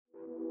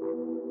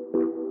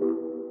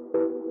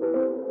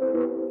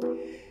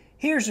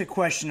Here's a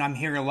question I'm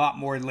hearing a lot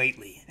more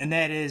lately, and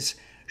that is,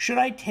 should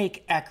I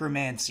take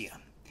Akkermansia?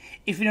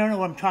 If you don't know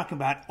what I'm talking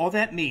about, all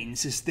that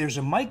means is there's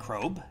a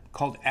microbe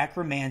called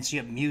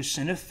Akkermansia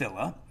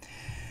muciniphila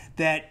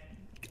that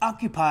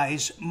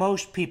occupies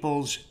most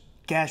people's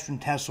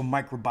gastrointestinal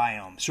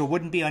microbiome. So it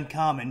wouldn't be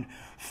uncommon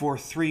for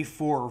 3,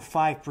 4, or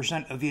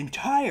 5% of the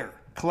entire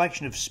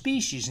collection of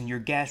species in your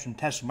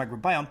gastrointestinal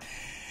microbiome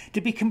to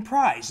be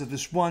comprised of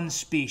this one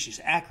species,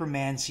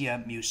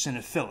 Akkermansia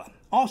muciniphila.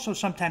 Also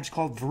sometimes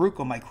called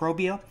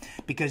Microbiome,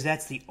 because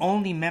that's the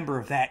only member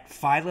of that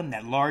phylum,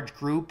 that large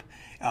group.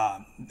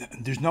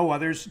 There's no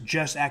others,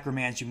 just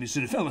Akkermansia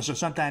muciniphila. So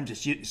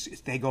sometimes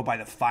they go by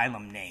the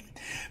phylum name.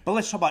 But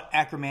let's talk about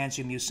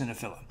Akkermansia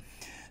muciniphila.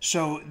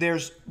 So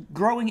there's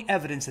growing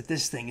evidence that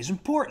this thing is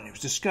important. It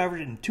was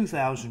discovered in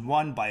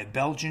 2001 by a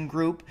Belgian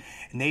group,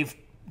 and they've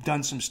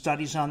done some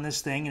studies on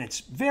this thing, and it's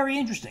very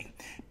interesting.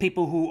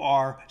 People who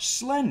are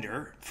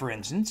slender, for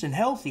instance, and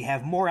healthy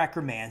have more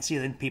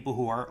Akkermansia than people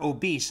who are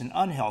obese and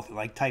unhealthy,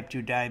 like type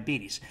 2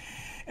 diabetes,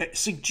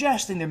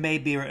 suggesting there may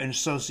be an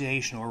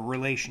association or a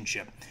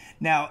relationship.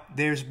 Now,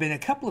 there's been a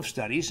couple of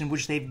studies in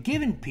which they've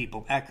given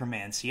people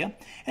Akkermansia,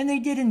 and they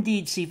did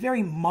indeed see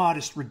very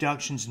modest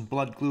reductions in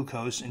blood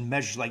glucose in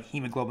measures like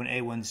hemoglobin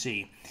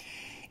A1c.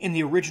 In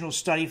the original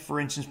study, for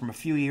instance, from a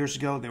few years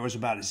ago, there was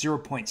about a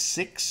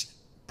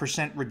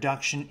 0.6%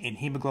 reduction in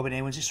hemoglobin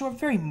A1c, so a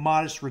very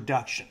modest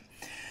reduction.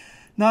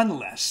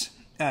 Nonetheless,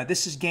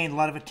 this has gained a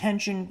lot of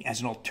attention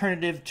as an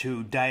alternative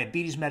to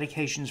diabetes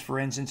medications, for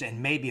instance,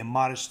 and maybe a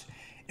modest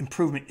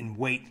improvement in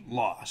weight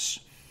loss.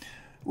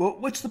 Well,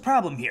 what's the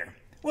problem here?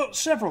 Well,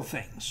 several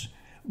things.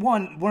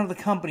 One of the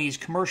companies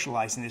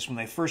commercializing this when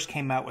they first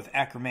came out with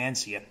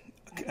Akkermansia,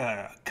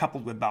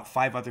 coupled with about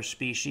 5 other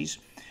species,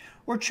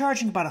 were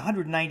charging about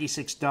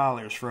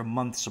 $196 for a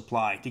month's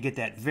supply to get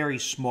that very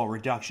small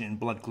reduction in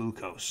blood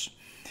glucose.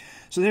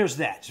 So there's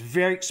that. It's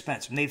very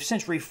expensive. And they've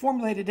since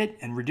reformulated it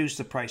and reduced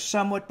the price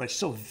somewhat, but it's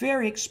still a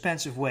very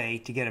expensive way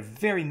to get a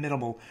very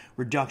minimal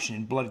reduction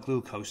in blood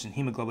glucose and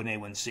hemoglobin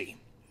A1c.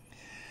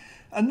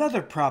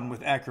 Another problem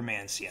with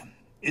Akkermansia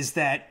is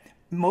that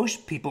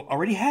most people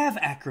already have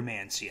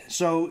Akkermansia.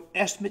 So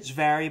estimates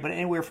vary, but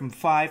anywhere from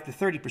 5 to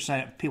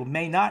 30% of people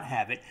may not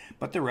have it,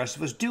 but the rest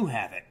of us do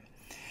have it.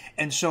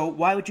 And so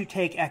why would you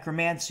take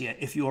Akkermansia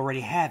if you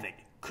already have it?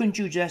 Couldn't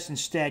you just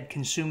instead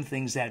consume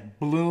things that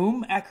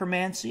bloom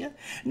Akkermansia?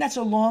 And that's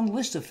a long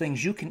list of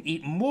things you can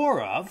eat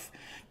more of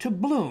to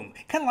bloom.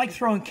 Kind of like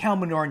throwing cow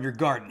manure in your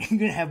garden. You're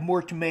going to have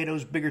more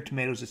tomatoes, bigger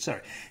tomatoes,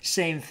 etc.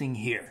 Same thing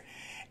here.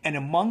 And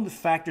among the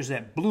factors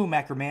that bloom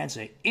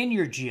Akkermansia in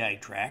your GI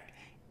tract,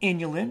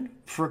 inulin,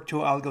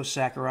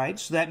 fructooligosaccharides,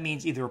 so that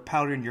means either a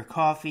powder in your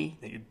coffee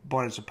that you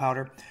bought as a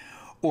powder,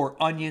 or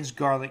onions,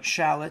 garlic,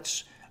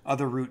 shallots,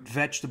 other root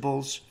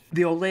vegetables.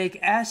 The oleic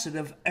acid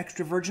of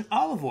extra virgin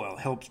olive oil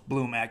helps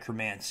bloom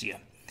Akkermansia.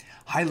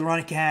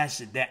 Hyaluronic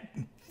acid, that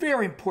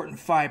very important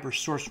fiber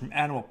sourced from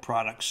animal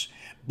products,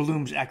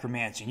 blooms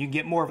Akkermansia. You can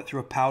get more of it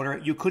through a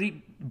powder. You could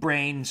eat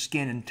brain,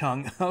 skin, and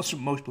tongue. Also,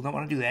 most people don't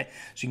want to do that,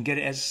 so you can get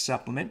it as a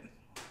supplement.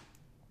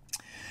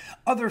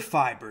 Other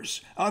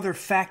fibers, other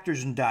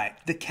factors in diet,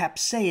 the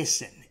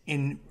capsaicin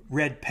in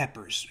red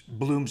peppers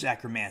blooms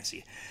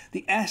Akkermansia.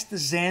 The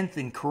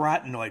astaxanthin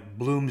carotenoid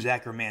blooms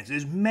Akkermansia.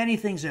 There's many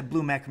things that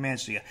bloom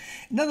Akkermansia.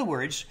 In other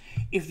words,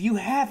 if you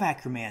have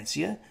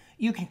Akkermansia,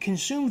 you can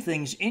consume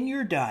things in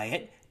your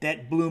diet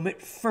that bloom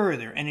it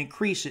further and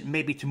increase it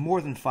maybe to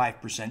more than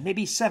 5%,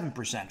 maybe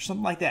 7%,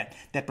 something like that,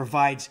 that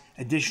provides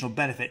additional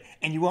benefit,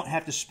 and you won't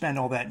have to spend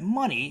all that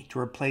money to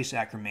replace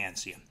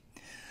Akkermansia.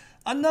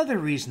 Another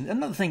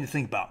thing to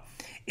think about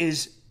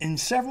is in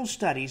several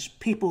studies,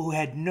 people who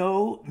had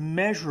no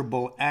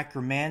measurable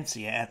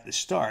Akkermansia at the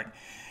start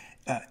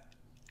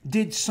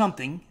did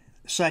something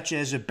such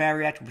as a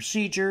bariatric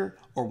procedure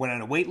or went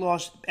on a weight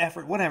loss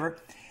effort, whatever,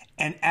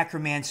 and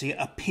Akkermansia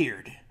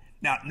appeared.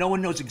 Now, no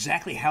one knows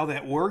exactly how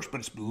that works, but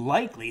it's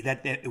likely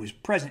that it was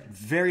present in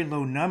very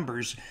low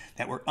numbers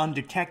that were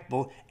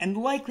undetectable and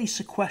likely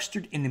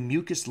sequestered in the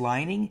mucus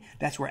lining.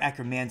 That's where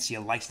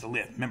Akkermansia likes to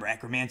live. Remember,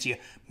 Akkermansia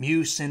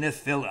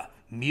muciniphila,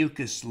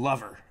 mucus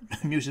lover,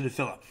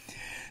 muciniphila.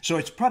 So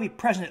it's probably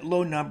present at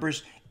low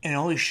numbers, and it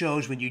only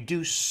shows when you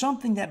do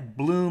something that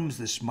blooms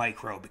this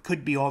microbe. It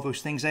could be all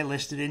those things I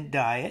listed in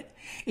diet.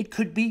 It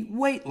could be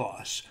weight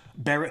loss.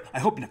 I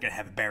hope you're not going to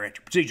have a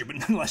bariatric procedure, but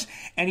nonetheless,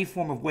 any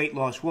form of weight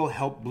loss will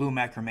help bloom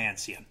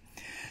Akkermansia.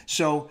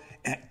 So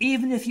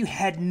even if you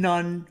had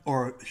none,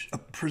 or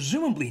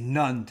presumably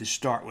none to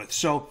start with,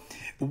 so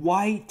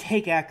why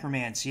take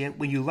Akkermansia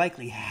when you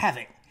likely have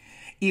it,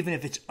 even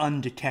if it's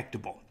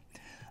undetectable?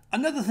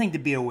 Another thing to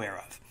be aware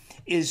of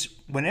is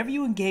whenever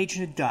you engage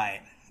in a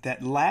diet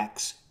that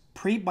lacks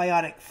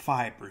prebiotic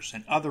fibers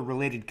and other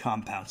related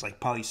compounds like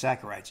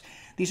polysaccharides,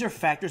 these are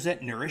factors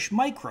that nourish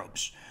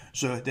microbes.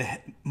 So the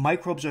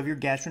microbes of your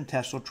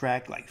gastrointestinal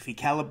tract, like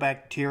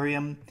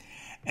Faecalibacterium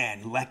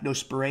and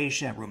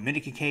Lactospiraceae and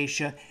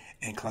Ruminicaceae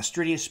and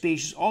Clostridia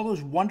species, all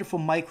those wonderful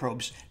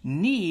microbes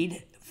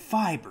need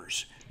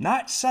fibers,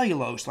 not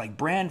cellulose like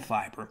bran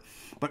fiber,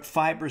 but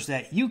fibers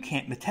that you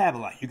can't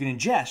metabolize. You can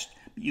ingest,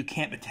 but you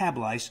can't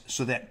metabolize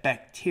so that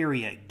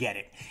bacteria get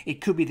it.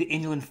 It could be the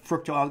inulin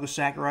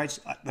fructooligosaccharides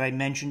that I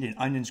mentioned in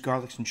onions,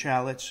 garlics, and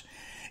shallots.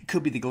 It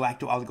could be the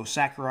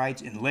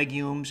galacto-oligosaccharides in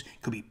legumes.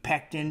 It could be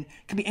pectin.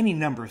 It could be any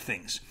number of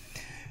things.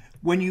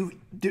 When you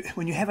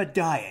have a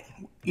diet,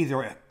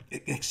 either an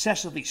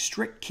excessively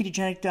strict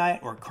ketogenic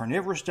diet or a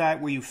carnivorous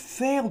diet where you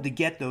fail to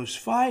get those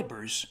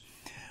fibers,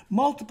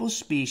 multiple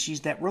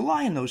species that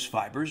rely on those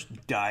fibers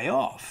die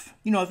off.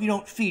 You know, if you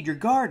don't feed your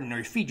garden or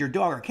you feed your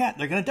dog or cat,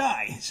 they're going to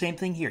die. Same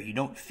thing here. You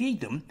don't feed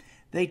them,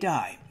 they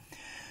die.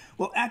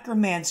 Well,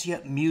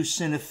 Akkermansia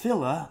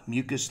muciniphila,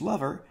 mucus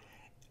lover,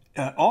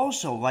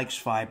 also likes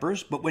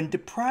fibers, but when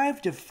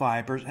deprived of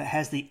fibers, it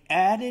has the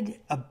added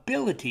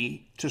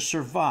ability to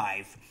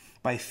survive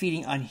by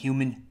feeding on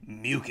human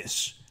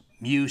mucus,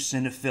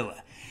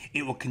 muciniphila.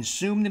 It will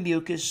consume the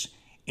mucus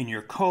in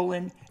your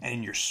colon and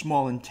in your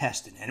small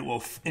intestine, and it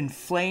will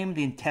inflame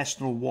the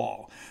intestinal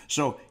wall.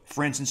 So,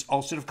 for instance,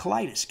 ulcerative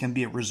colitis can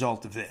be a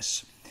result of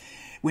this.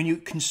 When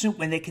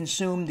they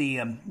consume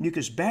the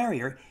mucus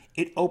barrier,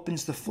 it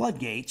opens the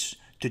floodgates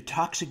to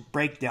toxic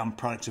breakdown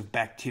products of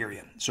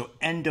bacteria. So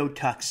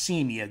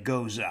endotoxemia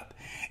goes up.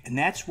 And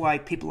that's why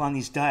people on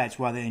these diets,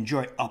 while they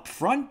enjoy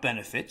upfront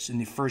benefits in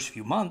the first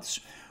few months,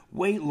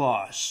 weight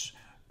loss,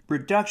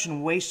 reduction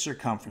in waist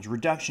circumference,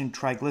 reduction in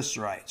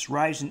triglycerides,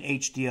 rise in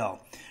HDL,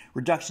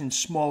 reduction in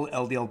small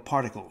LDL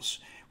particles,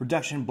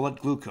 reduction in blood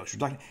glucose,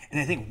 and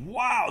they think,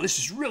 wow, this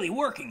is really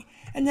working.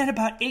 And then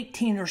about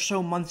 18 or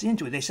so months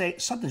into it, they say,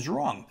 something's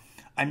wrong.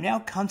 I'm now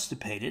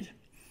constipated.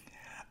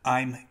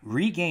 I'm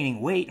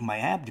regaining weight in my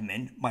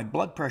abdomen. My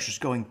blood pressure is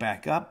going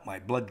back up. My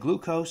blood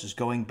glucose is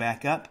going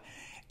back up.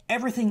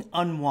 Everything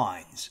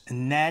unwinds,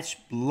 and that's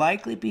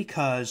likely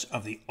because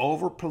of the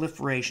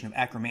overproliferation of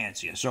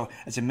Akkermansia. So,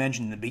 as I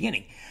mentioned in the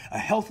beginning, a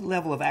healthy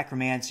level of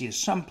Akkermansia is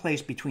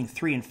someplace between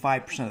 3 and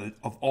 5%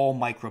 of all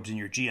microbes in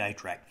your GI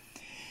tract.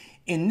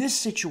 In this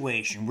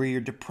situation, where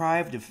you're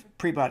deprived of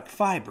prebiotic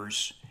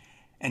fibers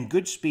and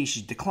good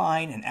species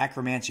decline and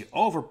Akkermansia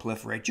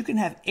overproliferate, you can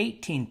have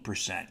 18%,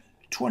 24%,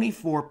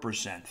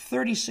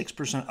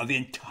 36% of the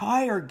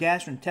entire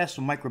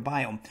gastrointestinal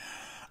microbiome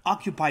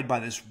occupied by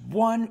this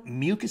one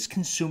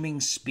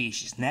mucus-consuming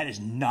species, and that is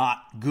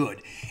not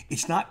good.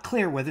 It's not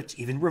clear whether it's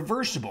even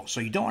reversible, so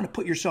you don't want to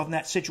put yourself in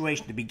that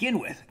situation to begin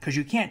with, because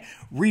you can't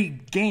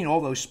regain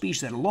all those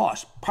species that are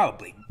lost,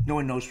 probably. No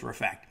one knows for a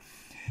fact.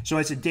 So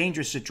it's a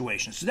dangerous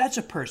situation. So that's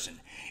a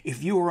person.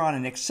 If you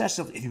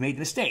made the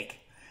mistake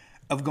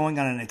of going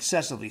on an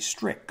excessively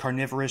strict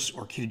carnivorous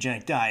or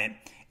ketogenic diet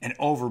and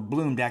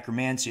overbloomed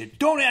Akkermansia,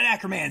 don't add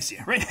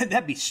Akkermansia, right?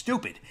 That'd be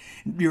stupid.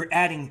 You're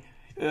adding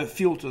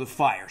fuel to the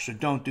fire, so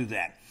don't do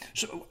that.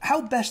 So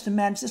how best to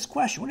manage this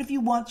question? What if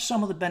you want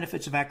some of the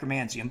benefits of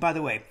Akkermansia? And by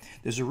the way,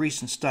 there's a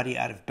recent study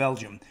out of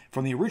Belgium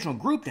from the original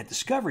group that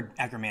discovered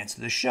Akkermansia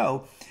to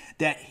show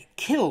that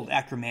killed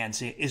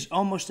Akkermansia is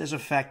almost as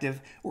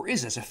effective, or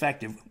is as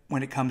effective,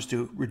 when it comes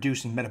to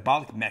reducing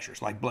metabolic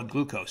measures like blood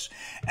glucose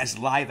as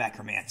live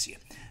Akkermansia.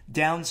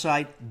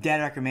 Downside, dead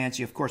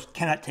Akkermansia, of course,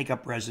 cannot take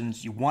up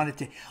residence. You want it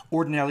to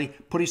ordinarily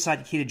put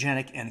aside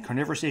ketogenic and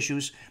carnivorous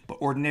issues,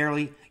 but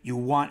ordinarily you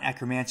want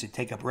Akkermansia to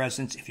take up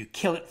residence. If you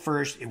kill it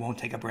first, it won't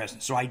take up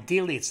residence. So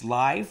ideally, it's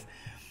live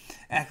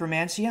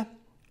Akkermansia,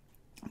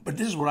 but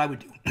this is what I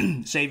would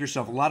do. Save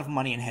yourself a lot of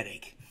money and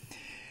headache.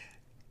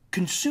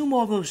 Consume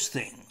all those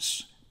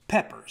things: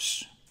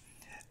 peppers,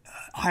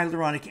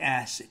 hyaluronic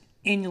acid,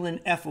 inulin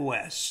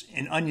FOS,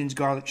 and onions,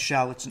 garlic,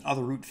 shallots, and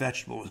other root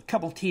vegetables. A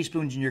couple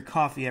teaspoons in your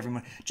coffee every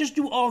morning. Just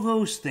do all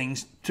those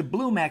things to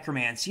bloom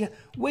Akkermansia.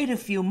 Wait a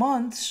few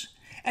months,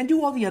 and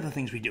do all the other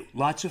things we do.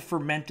 Lots of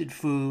fermented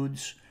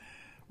foods,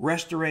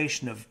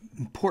 restoration of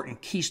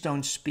important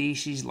keystone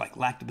species like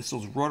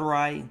Lactobacillus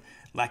rhodori,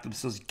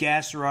 Lactobacillus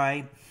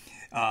gasseri,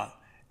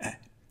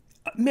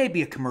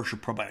 maybe a commercial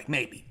probiotic,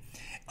 maybe.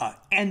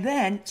 And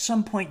then,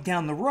 some point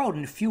down the road,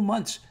 in a few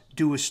months,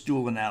 do a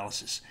stool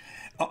analysis.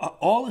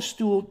 All the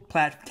stool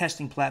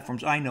testing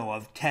platforms I know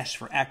of test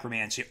for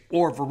Akkermansia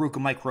or Verruca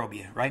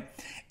microbia, right?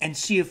 And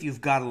see if you've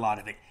got a lot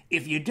of it.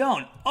 If you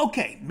don't,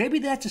 okay, maybe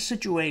that's a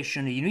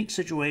situation, a unique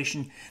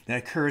situation that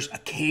occurs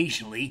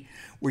occasionally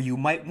where you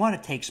might want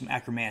to take some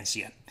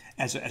Akkermansia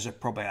as a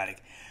probiotic.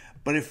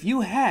 But if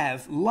you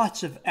have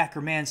lots of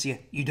Akkermansia,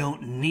 you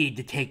don't need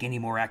to take any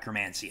more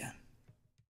Akkermansia.